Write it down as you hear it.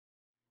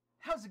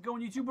How's it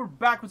going, YouTube? We're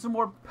back with some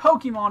more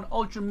Pokemon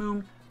Ultra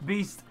Moon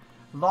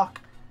Beastlocke.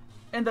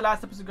 In the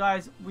last episode,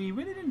 guys, we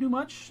really didn't do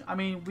much. I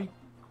mean, we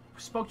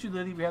spoke to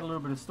Lily. We had a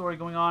little bit of story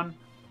going on.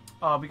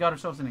 We got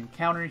ourselves an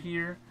encounter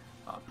here.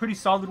 Pretty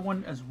solid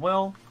one as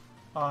well.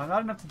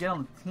 Not enough to get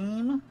on the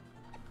team.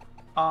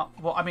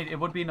 Well, I mean, it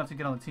would be enough to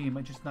get on the team,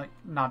 but just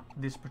not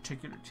this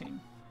particular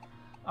team.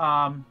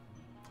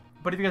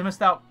 But if you guys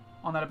missed out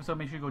on that episode,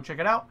 make sure you go check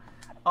it out.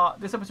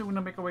 This episode, we're going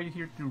to make our way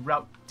here through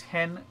Route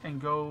 10 and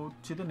go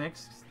to the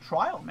next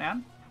trial,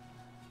 man.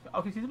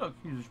 Okay, see, look,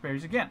 here's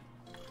berries again.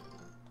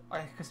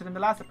 Like I said in the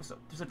last episode,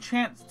 there's a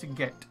chance to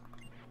get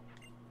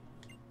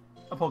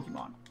a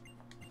Pokemon.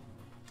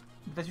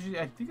 That's usually,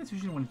 I think that's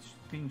usually when it's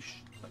being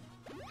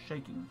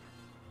shaking.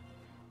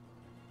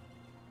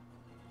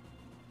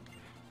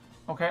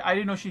 Okay, I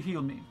didn't know she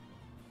healed me.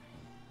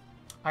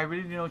 I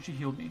really didn't know she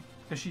healed me.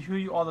 Does she heal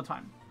you all the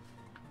time?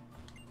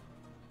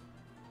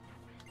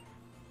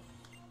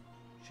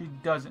 She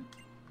doesn't.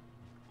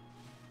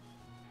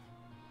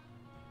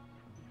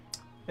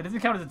 It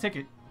doesn't count as a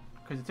ticket,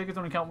 because the tickets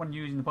only count when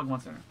you're using the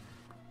Pokemon Center.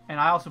 And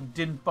I also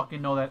didn't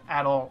fucking know that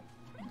at all.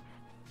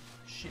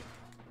 Shit.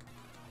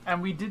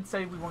 And we did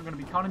say we weren't going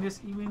to be counting this,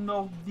 even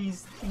though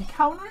these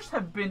encounters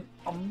have been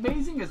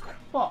amazing as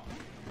fuck.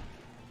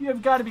 You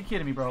have got to be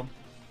kidding me, bro.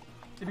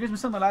 If you guys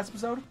missed on the last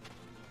episode,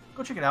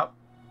 go check it out.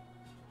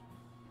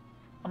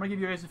 I'm going to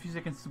give you guys a few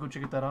seconds to go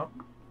check that out,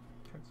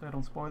 so I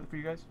don't spoil it for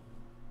you guys.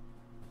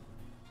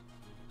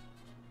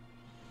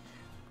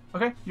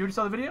 Okay, you already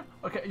saw the video?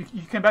 Okay,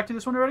 you came back to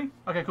this one already?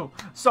 Okay, cool.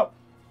 So,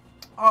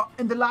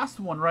 in the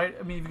last one, right?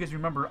 I mean, if you guys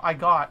remember, I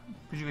got,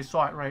 because you guys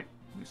saw it, right?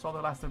 You saw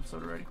the last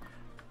episode already,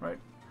 right?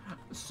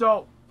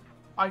 So,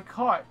 I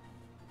caught,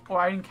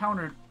 or I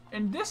encountered,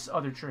 in this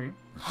other tree,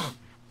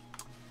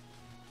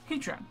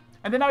 Heatran.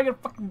 And then now I get a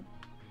fucking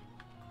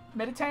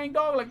Meditang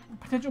dog, like,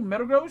 potential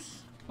Metagross.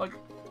 Like,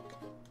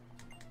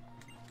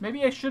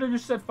 maybe I should have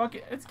just said, fuck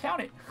it, let's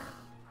count it.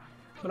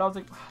 But I was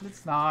like,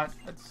 it's not.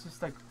 It's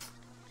just like...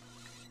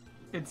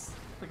 It's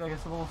like, I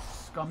guess, a little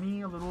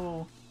scummy, a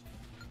little,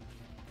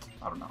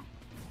 I don't know.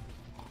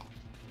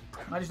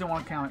 I just don't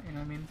want to count it, you know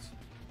what I mean?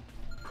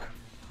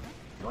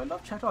 I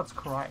love Chatot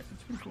cry.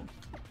 It's pretty cool.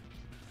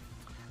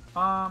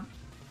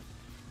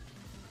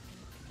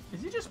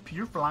 Is he just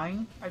pure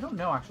flying? I don't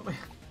know, actually.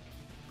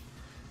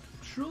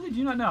 Truly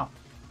do not know.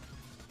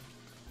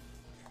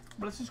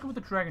 But let's just go with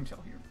the Dragon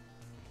Tail here.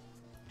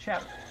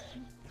 Chatot.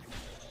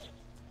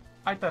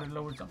 I thought it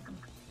lowered something.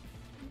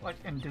 Like,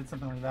 and did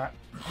something like that.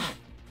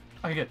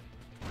 Okay, good.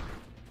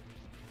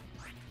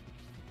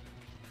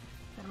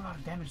 Did a lot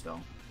of damage though.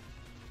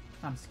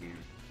 I'm scared.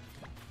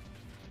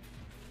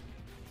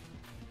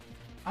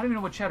 I don't even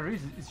know what Chatter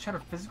is. Is Chatter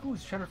physical?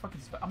 Is Chatter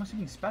fucking I'm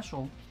assuming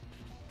special.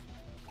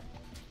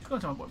 Just go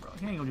to my boy, bro.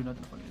 He ain't gonna do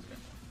nothing to fucking this guy.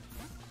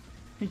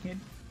 He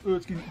can't. Oh,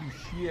 it's gonna do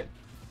shit.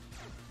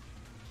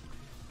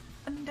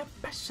 Under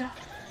pressure.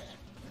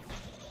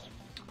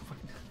 What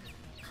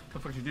the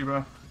fuck you do,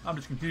 bro? I'm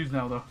just confused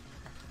now, though.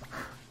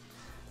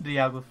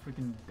 Diablo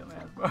freaking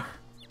dumbass, bro.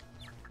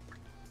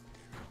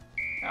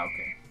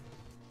 Okay.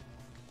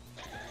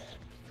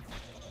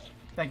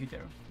 Thank you,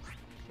 Taro.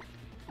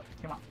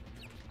 Come on.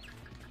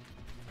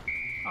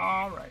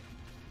 Alright.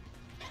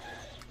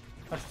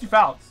 That's 2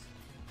 fouls.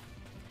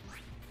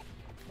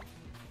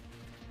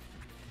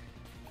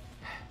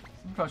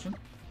 Super potion.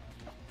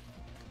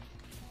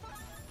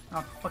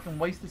 I'll fucking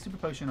waste the super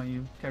potion on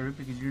you, Taro,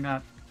 because you're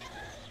not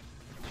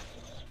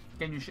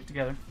getting your shit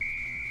together.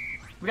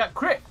 We got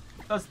crit!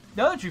 That's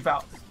the other 2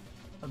 fouls.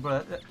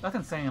 Bro, that's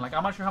insane. Like,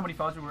 I'm not sure how many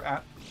fouls we were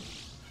at.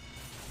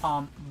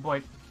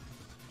 But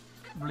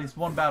at least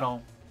one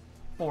battle,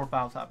 4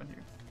 fouls happened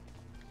here.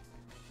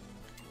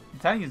 I'm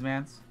telling you,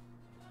 man.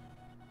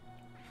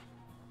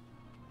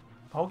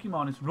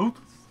 Pokemon is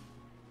ruthless.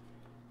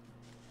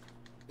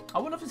 I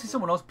would love to see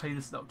someone else play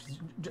this though.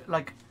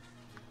 Like,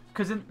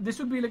 because this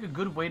would be like a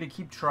good way to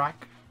keep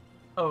track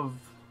of.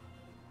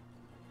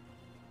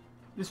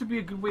 This would be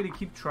a good way to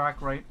keep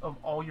track, right, of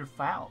all your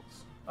fouls.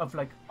 Of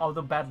like all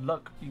the bad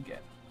luck you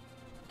get,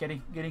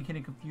 getting hit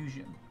in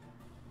confusion,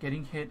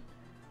 getting hit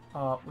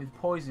with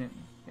poison,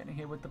 getting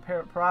hit with the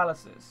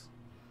paralysis,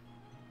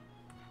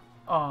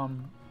 all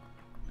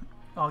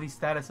these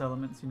status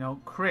elements, you know,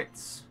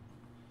 crits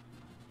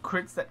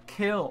that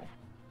kill.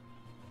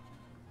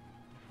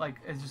 Like,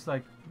 it's just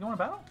like, you want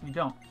to battle? You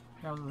don't.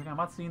 I was like, I'm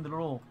not seeing the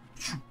little,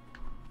 you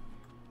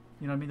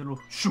know what I mean, the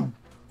little shoom.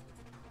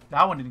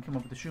 That one didn't come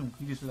up with the shoom.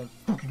 He just was like,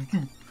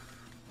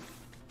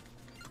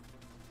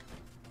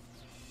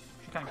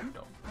 kind of cute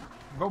though.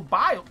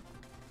 Robile!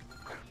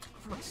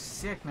 It looks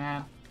sick,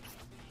 man.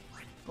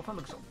 It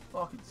looks so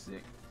fucking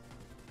sick.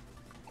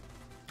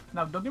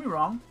 Now, don't get me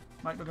wrong.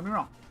 Right, don't get me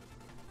wrong.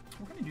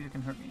 What can I do that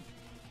can hurt me?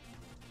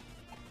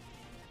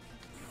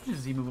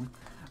 Just Z-move him.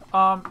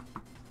 Don't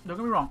get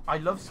me wrong. I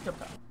love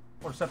Sceptile.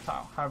 Or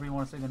Sceptile, however you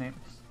want to say the name.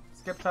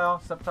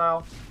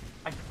 Sceptile.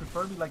 I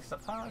preferably like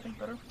Sceptile, I think,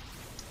 better.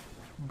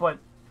 But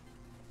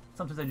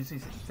sometimes I just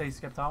say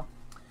Sceptile.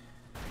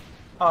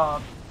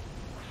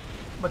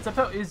 But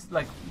Sceptile is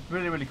like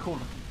really, really cool.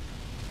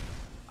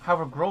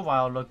 However,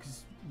 Grovyle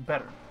looks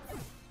better.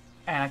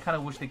 And I kind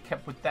of wish they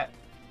kept with that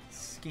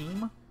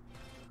scheme.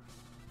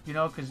 You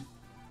know, because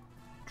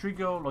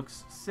Trico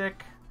looks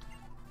sick.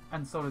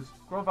 And so does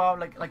Grovyle.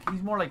 Like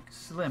he's more like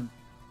slim.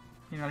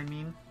 You know what I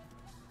mean?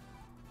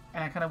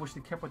 And I kind of wish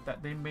they kept with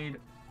that. They made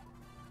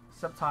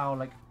Sceptile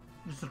like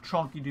just a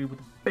chunky dude with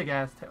a big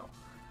ass tail.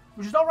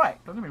 Which is alright,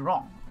 don't get me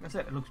wrong. Like I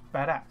said, it looks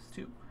badass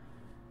too.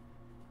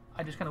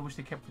 I just kind of wish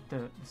they kept with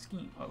the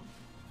scheme of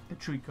the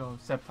Trico,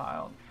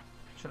 Sceptile.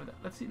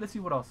 Let's see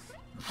what else.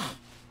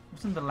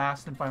 What's in the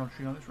last and final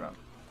tree on this route?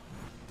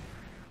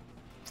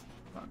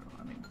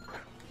 I mean,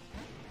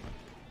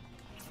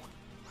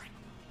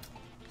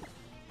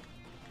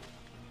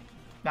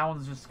 that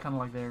one's just kind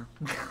of like there.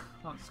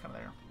 Oh, it's kind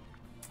of there.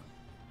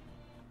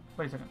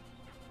 Wait a second.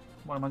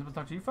 What, am I supposed to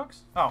talk to you fucks?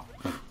 Oh.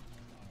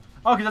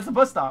 Okay, that's a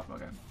bus stop.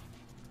 Okay.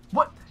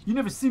 What? You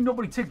never seen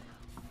nobody take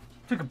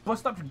a bus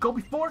stop to go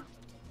before?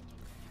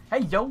 Hey,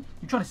 yo.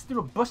 You trying to steal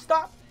a bus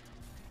stop?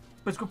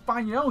 Let's go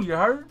find your own, you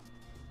heard?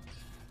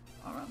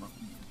 Alright, well,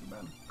 too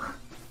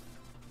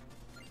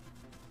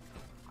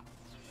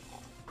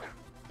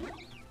bad.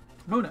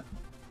 Luna.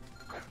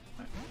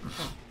 Right.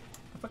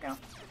 The fuck out.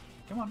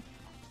 Come on.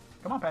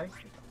 Come on, Patty.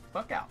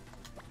 Fuck out.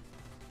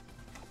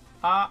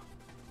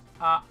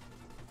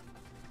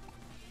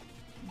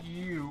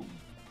 You.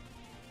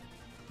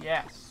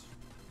 Yes.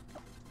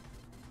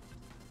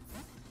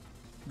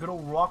 Good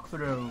old rock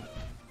throw.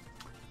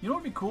 You know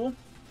what would be cool?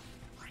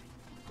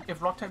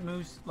 If rock type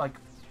moves like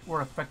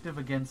were effective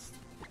against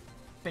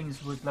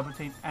things with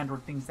levitate and or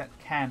things that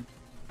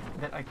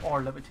like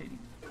are levitating,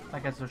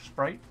 like as their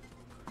sprite,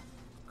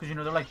 because you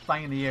know they're like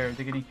flying in the air,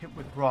 they're getting hit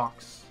with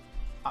rocks,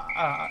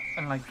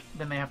 and like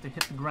then they have to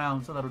hit the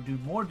ground, so that'll do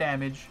more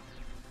damage.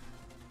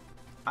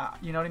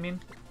 You know what I mean?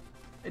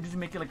 It just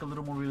make it like a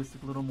little more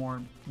realistic, a little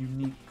more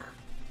unique.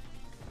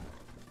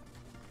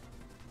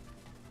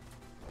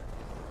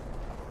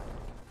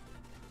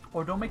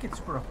 Or don't make it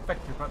super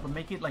effective, right? But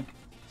make it like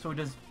so it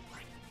does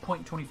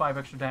 0.25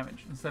 extra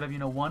damage instead of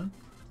 1,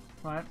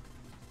 right?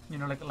 You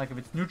know, like if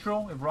it's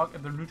neutral, if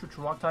they're neutral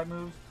to rock type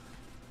moves,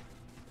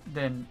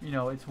 then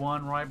it's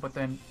 1, right? But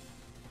then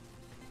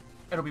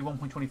it'll be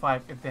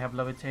 1.25 if they have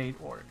levitate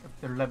or if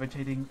they're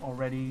levitating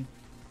already.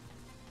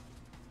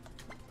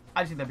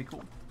 I just think that'd be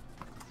cool.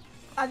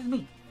 That's just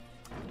me.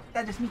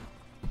 That's just me.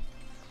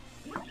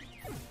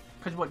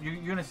 Cause what you're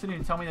gonna sit here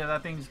and tell me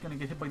that thing's gonna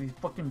get hit by these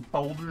fucking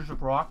boulders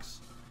of rocks,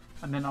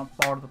 and then not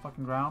fall to the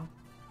fucking ground,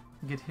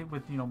 and get hit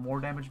with more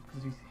damage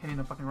because he's hitting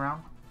the fucking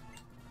ground.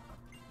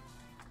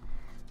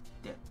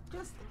 That's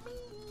just me.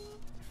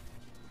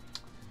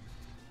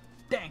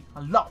 Dang,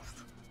 I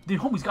lost. The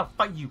homies gotta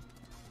fight you.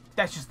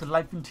 That's just the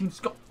life in Team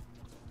Scope.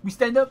 We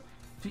stand up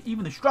to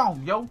even the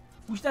strong, yo.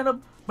 We stand up,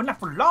 but not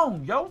for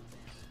long, yo.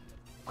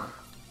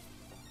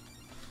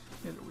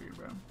 These are weird,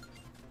 bro.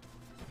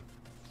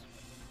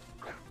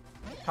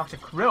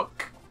 Toxic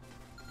Croak.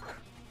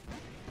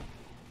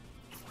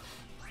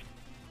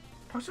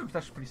 Toxic Croak is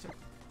actually pretty sick.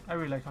 I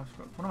really like Toxic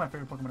Croak. One of my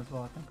favorite Pokemon as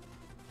well, I think.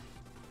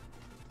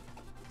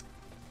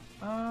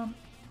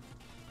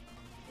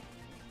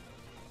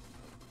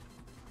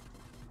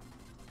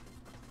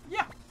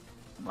 Yeah.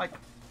 Like,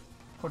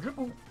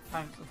 quadruple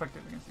times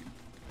effective against you.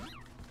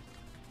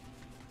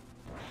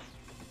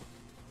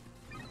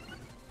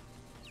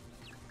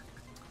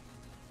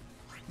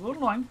 A little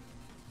annoying,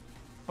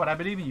 but I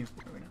believe in you.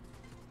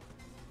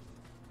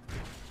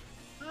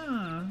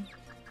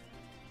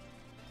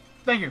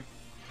 Thank you.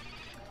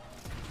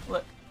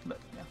 Yeah.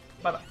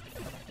 Bye bye.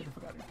 Get the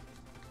fuck out of here.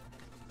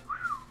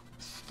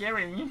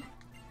 Scary.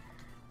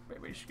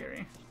 Very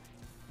scary.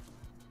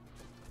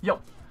 Yo,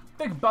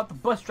 think about the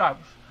bus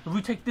drivers. If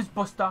we take this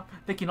bus stop,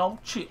 they can all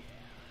chill.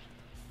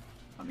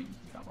 I mean,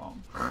 he's not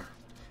wrong.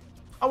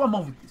 Oh, I'm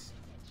over this.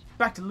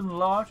 Back to living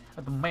large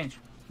at the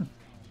mansion.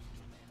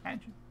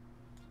 Mansion.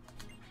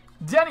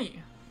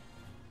 Denny!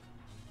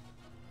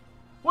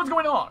 What's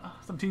going on?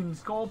 Some Team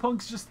Skull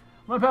punks just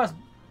run past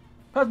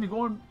me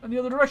going in the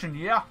other direction,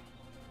 yeah?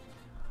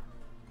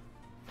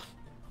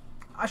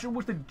 I sure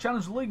wish they'd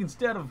challenge the league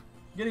instead of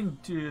getting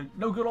to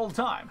no good all the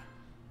time.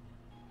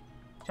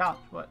 Challenge?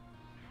 What?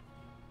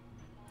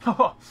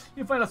 Oh,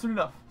 you'll find out soon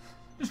enough.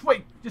 Just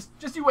wait.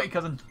 Just you wait,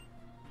 cousin.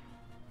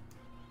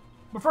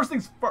 But first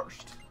things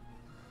first.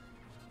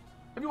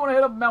 If you want to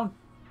head up Mount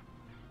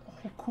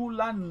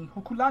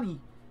Hokulani,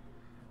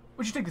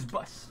 we should take this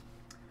bus.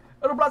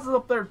 It'll blast us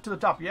up there to the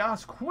top, yeah?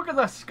 As quick as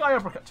a sky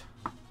uppercut.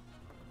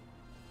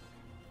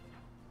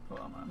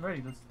 Well, I'm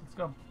ready. Let's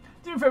go.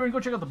 Do me a favor and go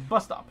check out the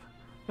bus stop.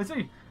 Let's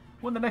see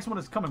when the next one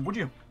is coming, would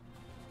you?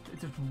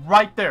 It's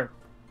right there.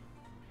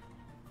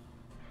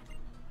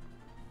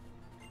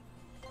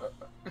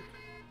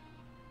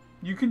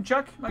 You can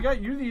check, my guy.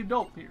 You're the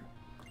adult here.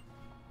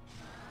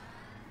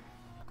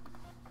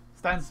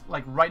 Stands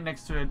like right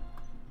next to it.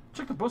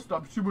 Check the bus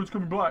stop. See when it's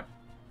coming by.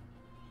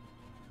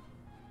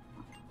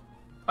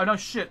 Oh no,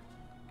 shit.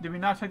 Did we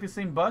not take the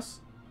same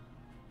bus?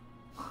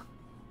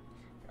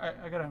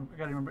 I gotta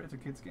remember. It's a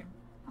kids game.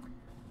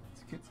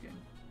 It's a kids game.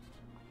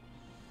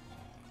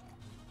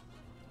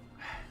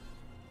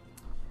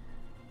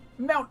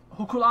 Mount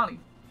Hokulani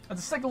is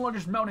the second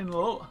largest mountain in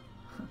Alola,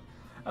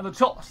 and the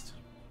tallest.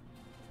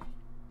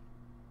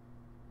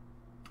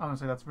 I'm gonna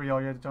say that's really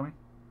all you had to tell me.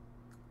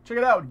 Check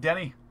it out,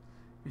 Denny.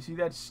 You see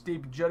that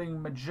steep,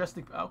 jutting,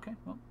 majestic... Okay,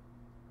 well.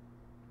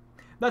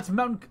 That's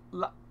Mount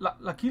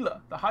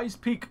Lakila, the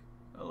highest peak.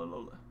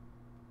 Alola.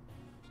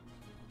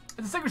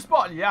 It's a sacred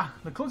spot, yeah.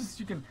 The closest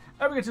you can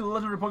ever get to the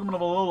legendary Pokemon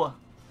of Alola.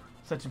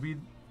 Said to be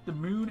the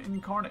moon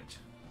incarnate.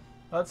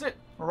 That's it.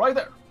 Right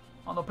there.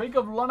 On the peak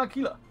of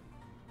Lanakila.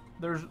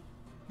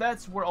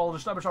 That's where I'll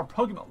establish our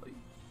Pokemon League.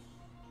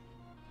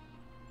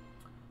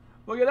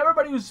 We'll get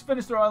everybody who's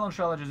finished their island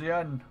challenges,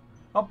 yeah, and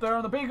up there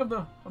on the peak of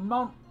the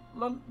Mount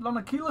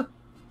Lanakila,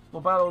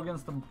 we'll battle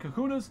against the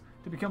Kakunas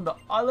to become the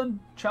Island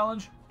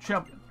Challenge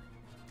Champion.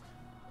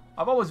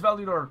 I've always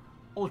valued our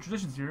old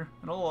traditions here,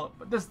 and all,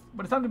 but it's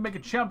time to make a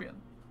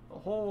champion.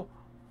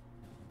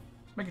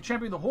 Make a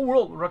champion the whole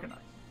world will recognize.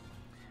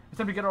 It's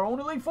time to get our own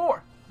Elite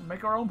Four and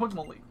make our own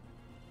Pokemon League.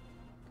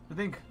 I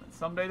think that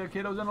someday the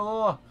kiddos in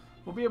Alola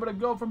will be able to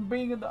go from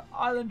being the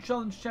Island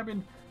Challenge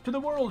Champion to the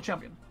World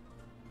Champion.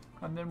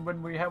 And then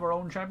when we have our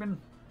own champion,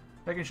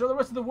 they can show the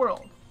rest of the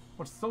world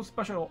what's so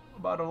special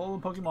about Alola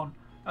Pokemon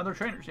and their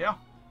trainers, yeah?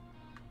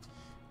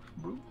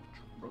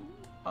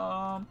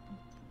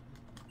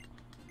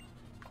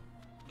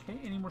 Okay,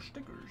 any more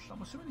stickers?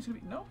 I'm assuming these gonna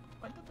be... No,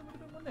 I thought there would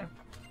have been one there.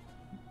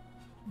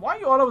 Why are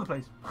you all over the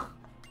place?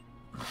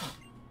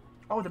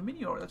 Oh, the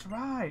Meteor, that's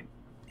right.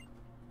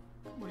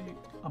 What are you...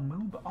 A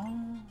moon, but...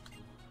 Oh.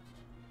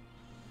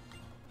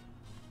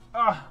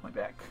 Ah, my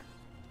back.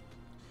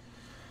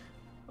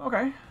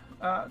 Okay.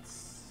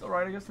 It's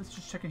alright, I guess. Let's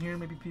just check in here.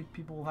 Maybe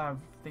people will have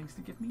things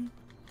to give me.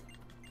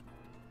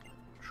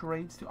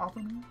 Trades to offer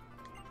me.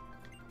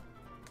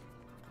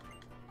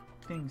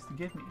 Things to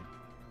give me.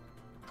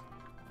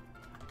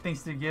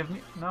 Things to give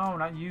me? No,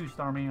 not you,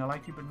 Starmie. I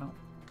like you, but no.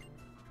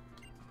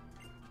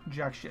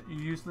 Jack shit.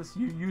 You're useless.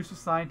 You're useless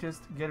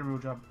scientist. Get a real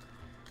job.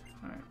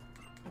 Alright.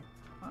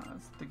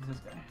 Let's think of this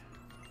guy.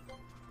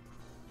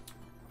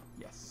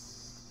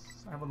 Yes.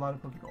 I have a lot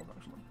of Pokeballs,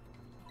 actually.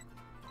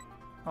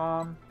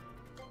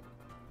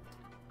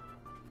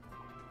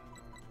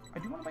 I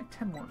do want to buy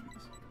 10 more of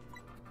these.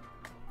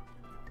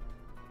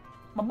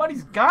 My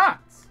money's gone!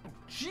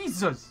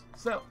 Jesus!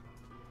 So...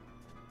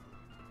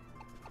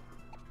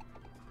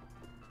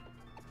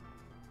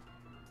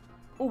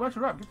 Oh, that's a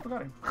wrap. Just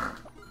forgot him.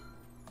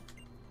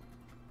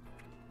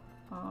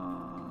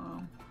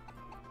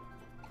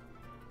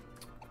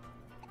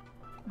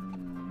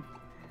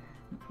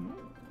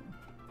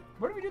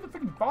 Where do we do the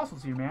freaking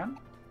fossils here, man?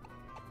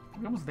 Are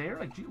we almost there?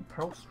 Like,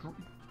 Pearl Street.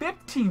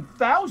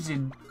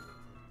 15,000!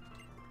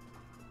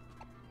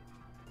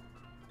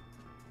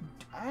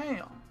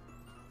 Damn.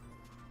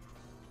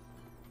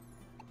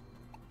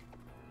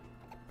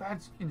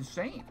 That's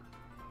insane.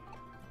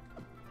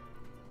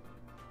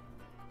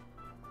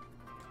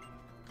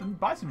 Let me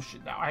buy some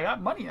shit now. I got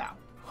money now.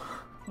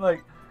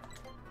 Like,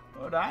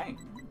 oh dang.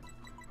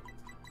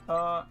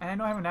 And I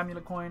know I have an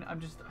amulet coin. I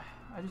just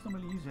don't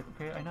really use it.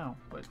 Okay, I know,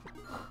 but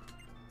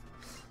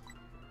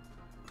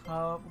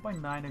we'll buy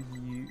 9 of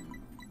you.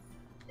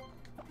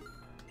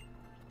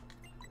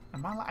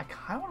 I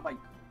kind of want to buy.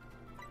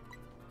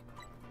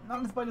 No,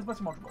 let's buy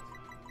some Ultra Balls.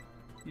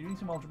 You're doing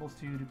some Ultra Balls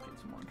too to get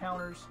some more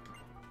encounters,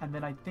 and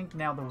then I think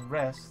now the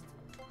rest,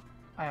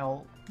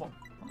 well, hold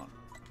on.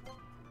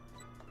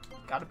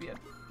 Gotta be at,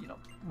 you know,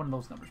 one of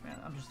those numbers, man.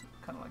 I'm just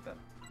kind of like that.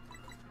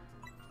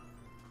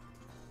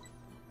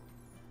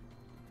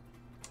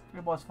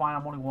 Your ball's fine.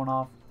 I'm only one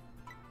off.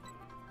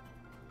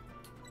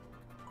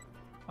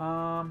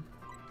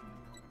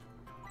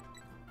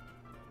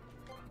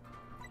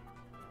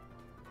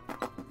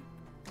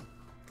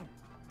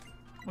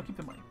 We'll keep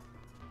the money.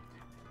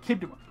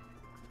 Keep the money.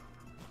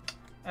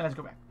 And let's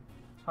go back.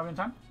 Are we in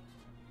time?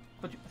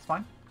 That's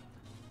fine.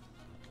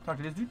 Talk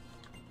to this dude.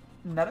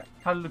 Nada.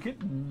 How to look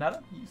it?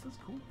 Nada. Useless.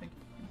 Cool. Thank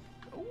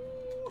you.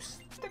 Ooh,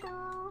 sticker.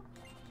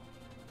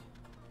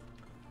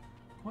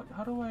 What?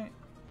 How do I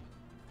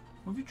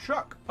move your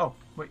truck? Oh,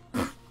 wait.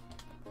 I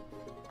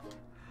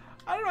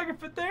don't know I can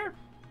fit there.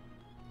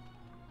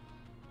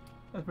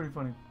 That's pretty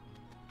funny.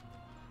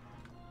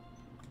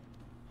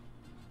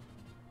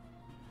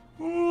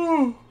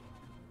 Ooh.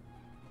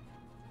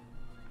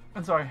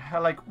 I'm sorry.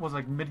 I was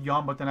mid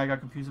yawn, but then I got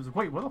confused. I was like,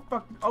 wait, where the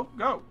fuck? Oh,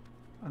 go.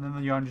 And then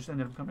the yawn just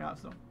ended up coming out.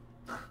 So.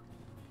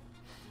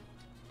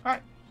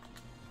 Alright.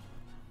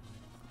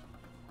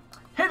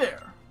 Hey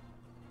there!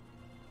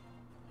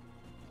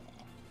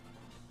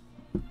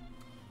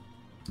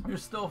 You're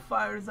still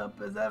fired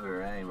up as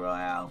ever, eh,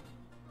 Royale?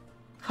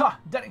 Ha!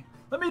 Denny,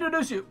 let me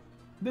introduce you.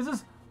 This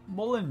is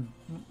Mullane.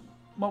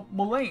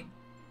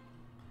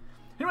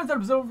 He runs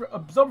an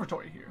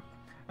observatory here,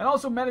 and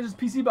also manages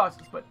PC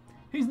boxes, but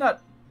he's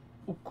not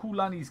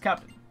Okulani's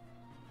captain.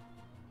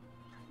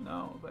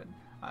 No, but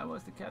I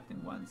was the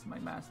captain once, my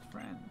master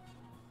friend.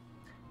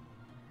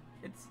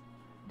 It's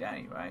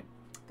Danny, right?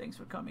 Thanks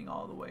for coming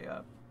all the way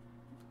up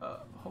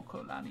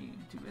Hokulani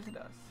to visit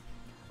us.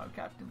 Our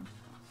captain,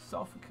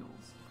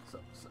 Sophocles,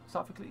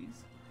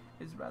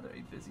 is rather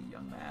a busy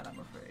young man, I'm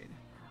afraid.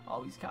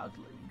 Always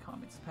calculating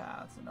comets'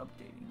 paths and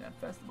updating that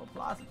festival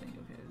plaza thing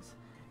of his.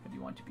 If you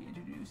want to be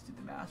introduced to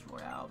the Mass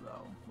Royale,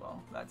 though,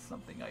 well, that's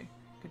something I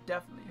could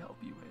definitely help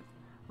you with,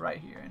 right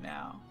here and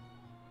now.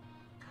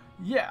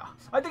 Yeah,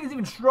 I think it's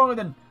even stronger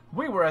than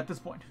we were at this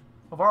point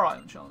of our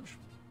island challenge.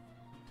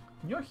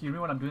 Can you hear me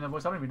when I'm doing that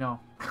voice? I don't even know.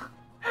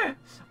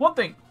 One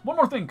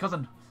more thing,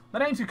 cousin. The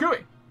name's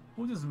Kukui.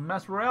 Who's this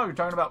Mass Royale you're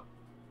talking about?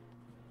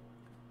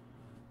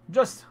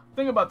 Just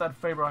think about that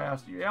favor I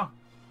asked you, yeah?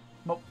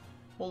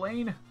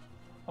 Lane,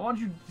 I want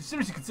you to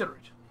seriously consider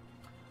it.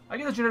 I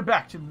guess I should head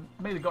back to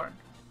May the Garden.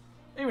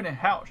 Even in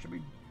Hal should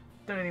be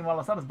donating while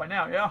us by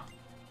now, yeah?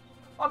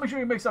 I'll make sure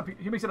he makes it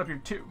up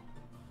here too.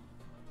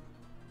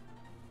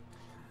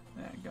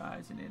 That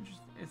guy's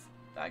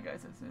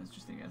as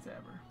interesting as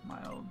ever.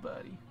 My old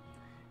buddy.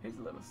 Here's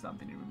a little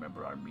something to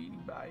remember our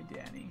meeting by,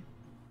 Danny.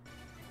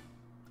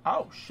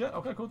 Oh shit,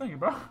 okay, cool, thank you,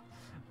 bro.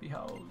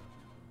 Behold.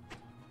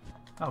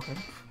 Okay.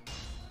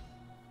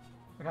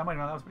 Okay, I might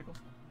know, that was pretty cool.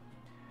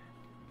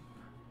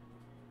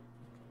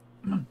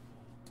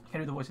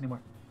 Can't do the voice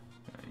anymore.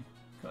 Okay.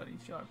 Cutting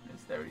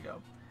sharpness, there we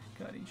go.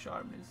 Cutting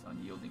sharpness,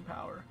 unyielding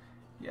power.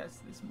 Yes,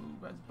 this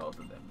move has both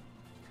of them.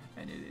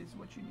 And it is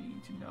what you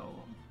need to know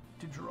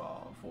to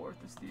draw forth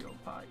the steel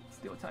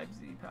type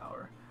Z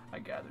power. I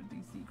gathered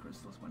these Z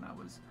crystals when I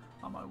was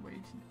on my way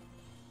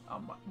to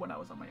when I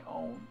was on my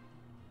own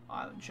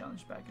island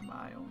challenge back in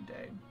my own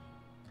day.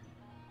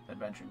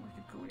 Adventuring with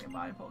Kukui and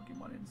my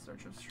Pokemon in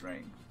search of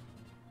strength.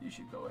 You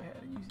should go ahead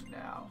and use it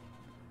now.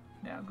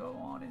 Now go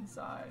on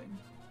inside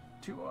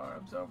to our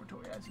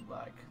observatory as you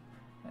like.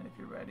 And if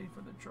you're ready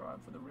for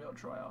the real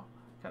trial,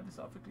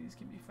 Catastrophics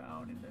can be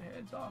found in the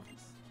head's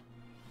office.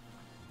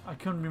 I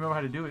couldn't remember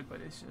how to do it,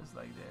 but it's just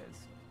like this.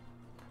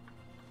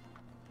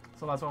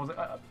 So that's why I was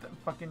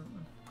like, fucking,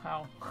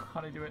 how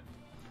do I do it?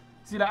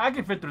 See, like, I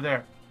can fit through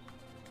there.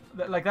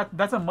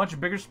 That's a much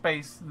bigger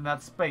space than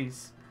that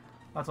space.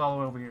 That's all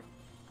the way over here.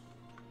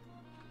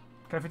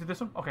 Can I fit through this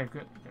one? Okay,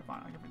 good. Okay,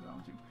 fine. I can fit through that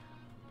one too.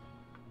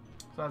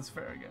 So that's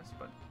fair, I guess.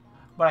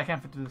 But I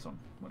can't fit through this one.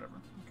 Whatever.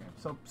 Okay.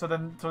 So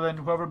then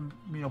whoever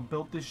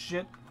built this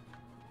shit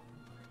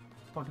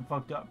fucking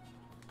fucked up.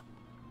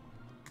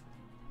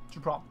 What's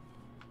your problem?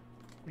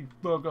 We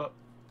fuck up.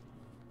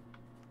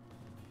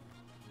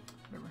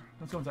 Whatever.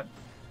 Let's go inside.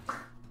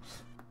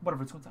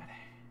 Whatever, let's go inside.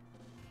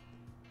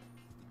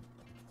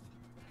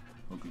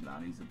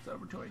 Okulani's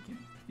observatory can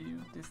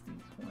view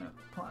distant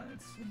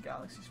planets and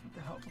galaxies with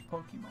the help of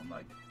Pokemon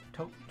like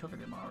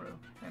Togedemaru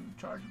and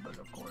Chargebug,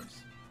 of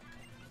course.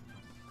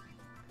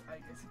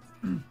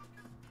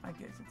 I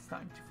guess it's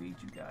time to feed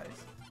you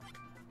guys.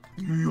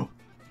 Yeah.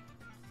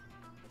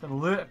 That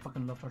lit. I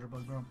fucking love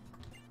Chargebug, bro.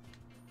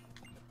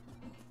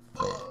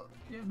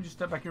 Yeah, let me just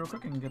step back here real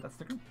quick and get that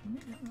sticker.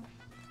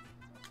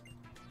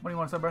 What do you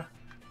want to say, bro?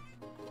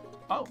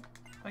 Oh,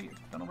 thank you.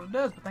 Don't know what it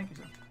does, but thank you,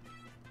 sir.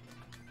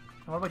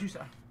 And what about you,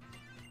 sir?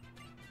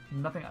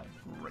 Nothing.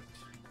 Great.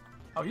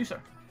 Oh, you,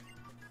 sir.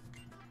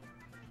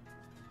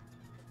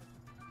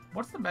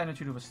 What's the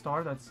magnitude of a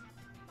star that's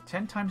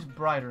 10 times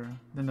brighter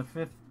than the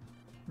 5th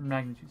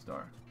magnitude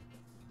star?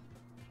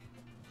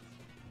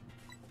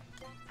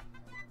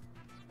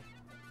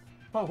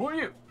 Oh, who are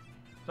you?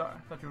 Sorry, I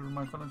thought you were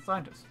my fellow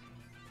scientist.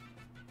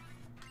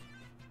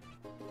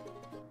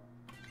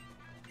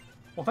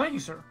 Well, thank you,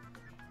 sir.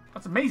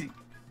 That's amazing.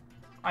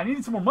 I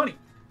needed some more money.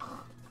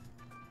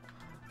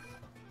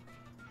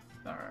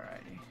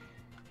 Alrighty.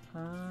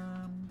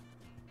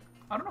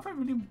 I don't know if I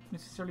really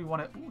necessarily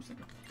want to. Ooh,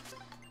 second.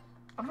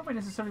 I don't know if I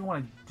necessarily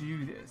want to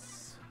do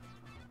this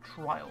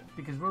trial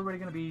because we're already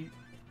going to be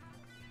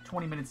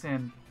 20 minutes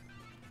in.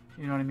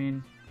 You know what I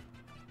mean?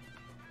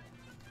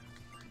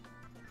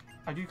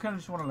 I do kind of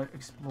just want to like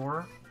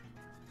explore.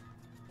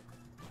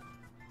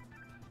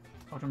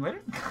 Talk to him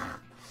later.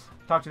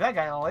 Talk to that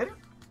guy later.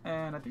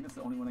 And I think that's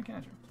the only one I can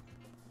enter.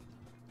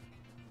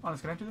 Oh,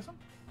 let's connect to this one?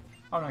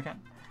 Oh, no, I can't.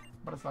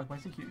 But it's locked by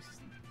security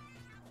system.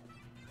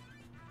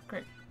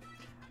 Great.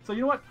 So,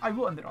 you know what? I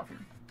will end it off here.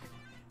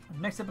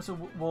 Next episode,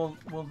 we'll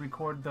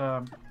record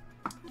the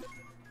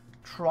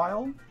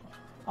trial.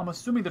 I'm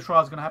assuming the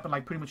trial is going to happen,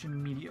 like, pretty much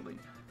immediately.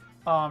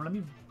 Let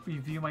me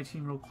review my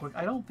team real quick.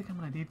 I don't think I'm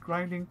going to need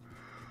grinding.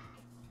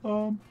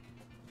 I'll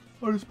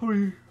just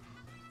probably...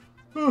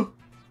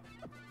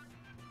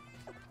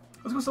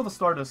 Let's go sell the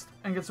Stardust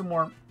and get some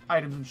more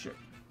items and shit.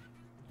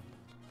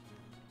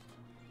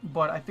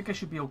 But I think I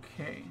should be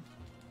okay.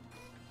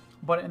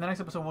 But in the next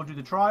episode, we'll do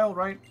the trial,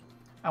 right?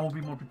 And we'll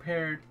be more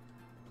prepared.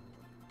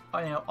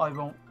 I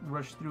won't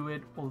rush through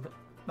it. Well,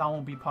 that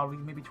won't be probably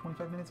maybe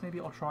 25 minutes, maybe.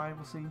 I'll try.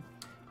 We'll see.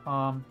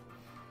 What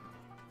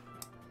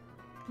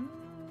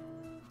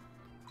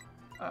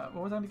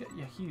was I going to get?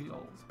 Yeah,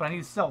 heals. But I need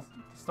to sell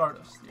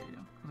Stardust. Yeah.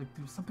 I was like,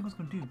 dude, something was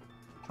going to do. I'm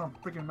trying to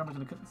freaking remember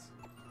the goodness.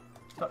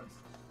 Stardust.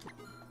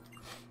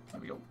 There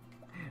we go.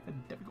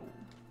 There we go.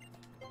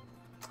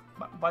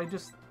 But I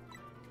just...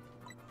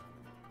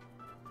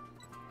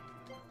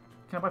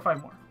 Can I buy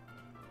 5 more?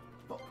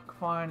 Look,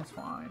 fine, it's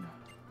fine.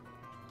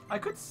 I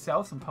could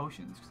sell some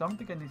potions, because I don't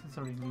think I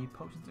necessarily need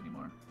potions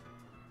anymore.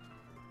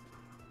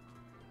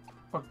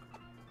 But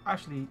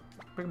Actually,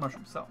 big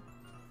mushroom, sell.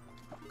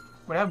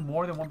 Would I have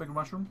more than one big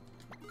mushroom?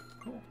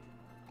 Cool.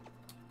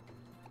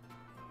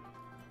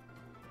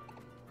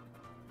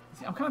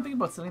 See, I'm kind of thinking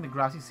about selling the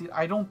grassy seed.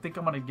 I don't think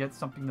I'm going to get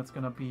something that's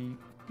going to be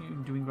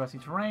doing grassy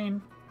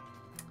terrain.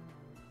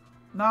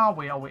 No, I'll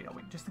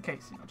wait. Just in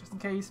case, just in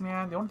case,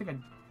 man. The only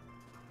thing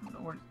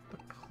or the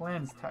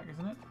cleanse tag,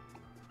 isn't it?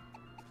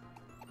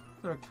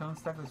 Is there a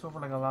cleanse tag that's over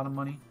like a lot of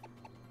money?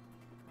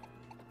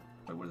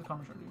 Wait, what does the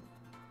commerce do?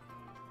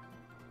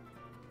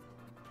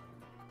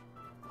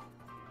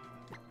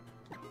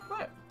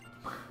 What?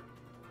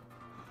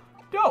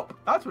 Dope!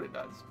 That's what it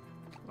does.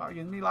 Wow, it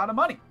gives me a lot of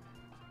money.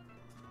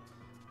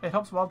 It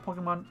helps wild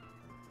Pokemon.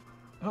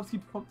 It helps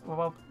keep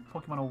wild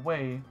Pokemon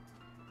away.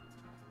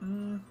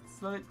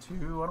 Sell it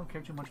too. I don't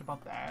care too much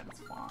about that.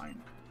 It's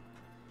fine.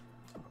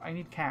 I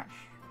need cash.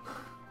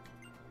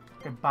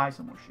 I can buy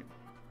some more shit.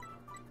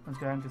 Let's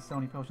go ahead and just sell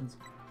any potions.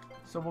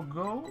 So we'll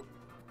go.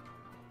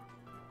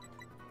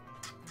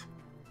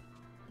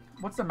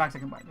 What's the max I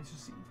can buy? Let's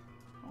just see.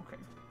 Okay.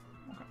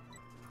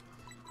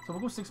 So we'll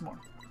go 6 more.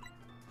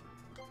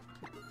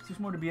 6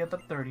 more to be at the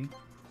 30.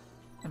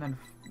 And then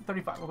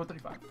 35. We'll go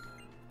 35.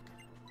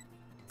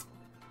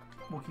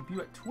 We'll keep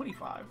you at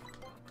 25.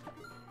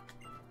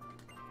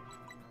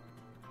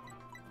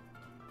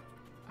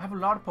 I have a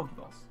lot of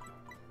Pokeballs.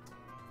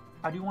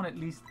 I do want at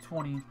least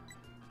 20.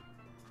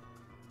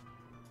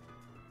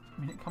 I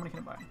mean, how many can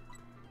I buy?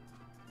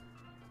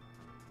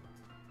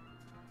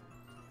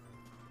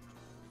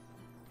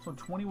 So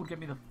 20 will get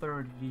me the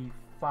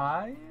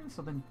 35.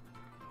 So then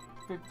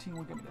 15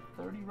 will get me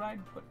the 30, right?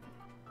 But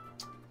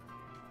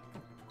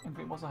and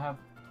Great Balls I have.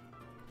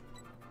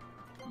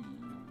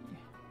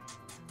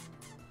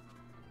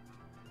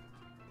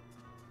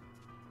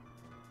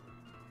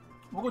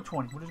 We'll go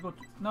 20. We'll just go.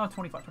 No,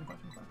 25. Go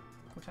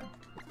 10.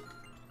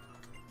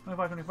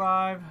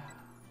 25.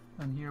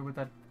 And here with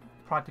that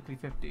practically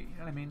 50. You know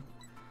what I mean?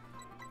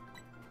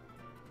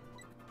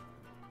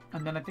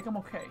 And then I think I'm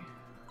okay.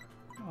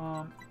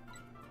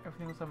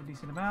 Everything else have a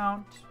decent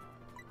amount.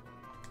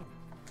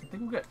 I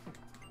think we're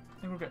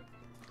good.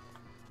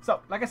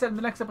 So, like I said in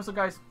the next episode,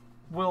 guys,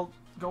 we'll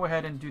go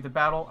ahead and do the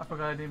battle. I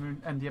forgot I didn't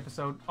even end the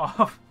episode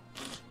off.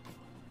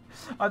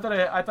 I thought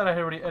I had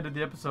already ended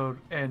the episode,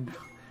 and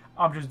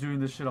I'm just doing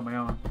this shit on my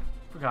own.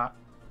 Forgot.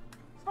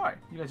 Sorry,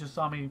 you guys just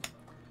saw me,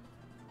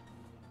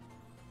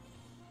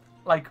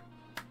 like,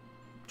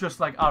 just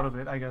like out of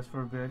it, I guess,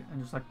 for a bit,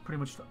 and just like pretty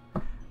much.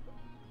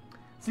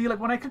 See, like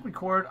when I click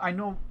record, I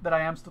know that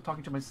I am still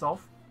talking to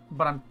myself,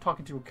 but I'm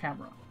talking to a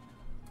camera,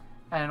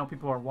 and I know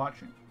people are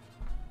watching.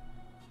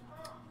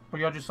 But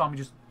y'all just saw me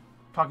just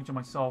talking to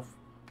myself,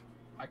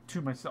 like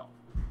to myself,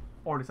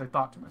 or at least I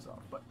thought to myself.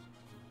 But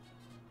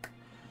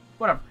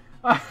whatever.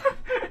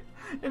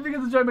 If you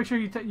guys enjoyed, make sure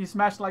you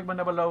smash the like button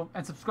down below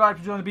and subscribe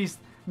to join the Beast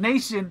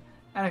Nation.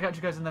 And I catch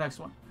you guys in the next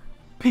one.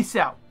 Peace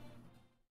out.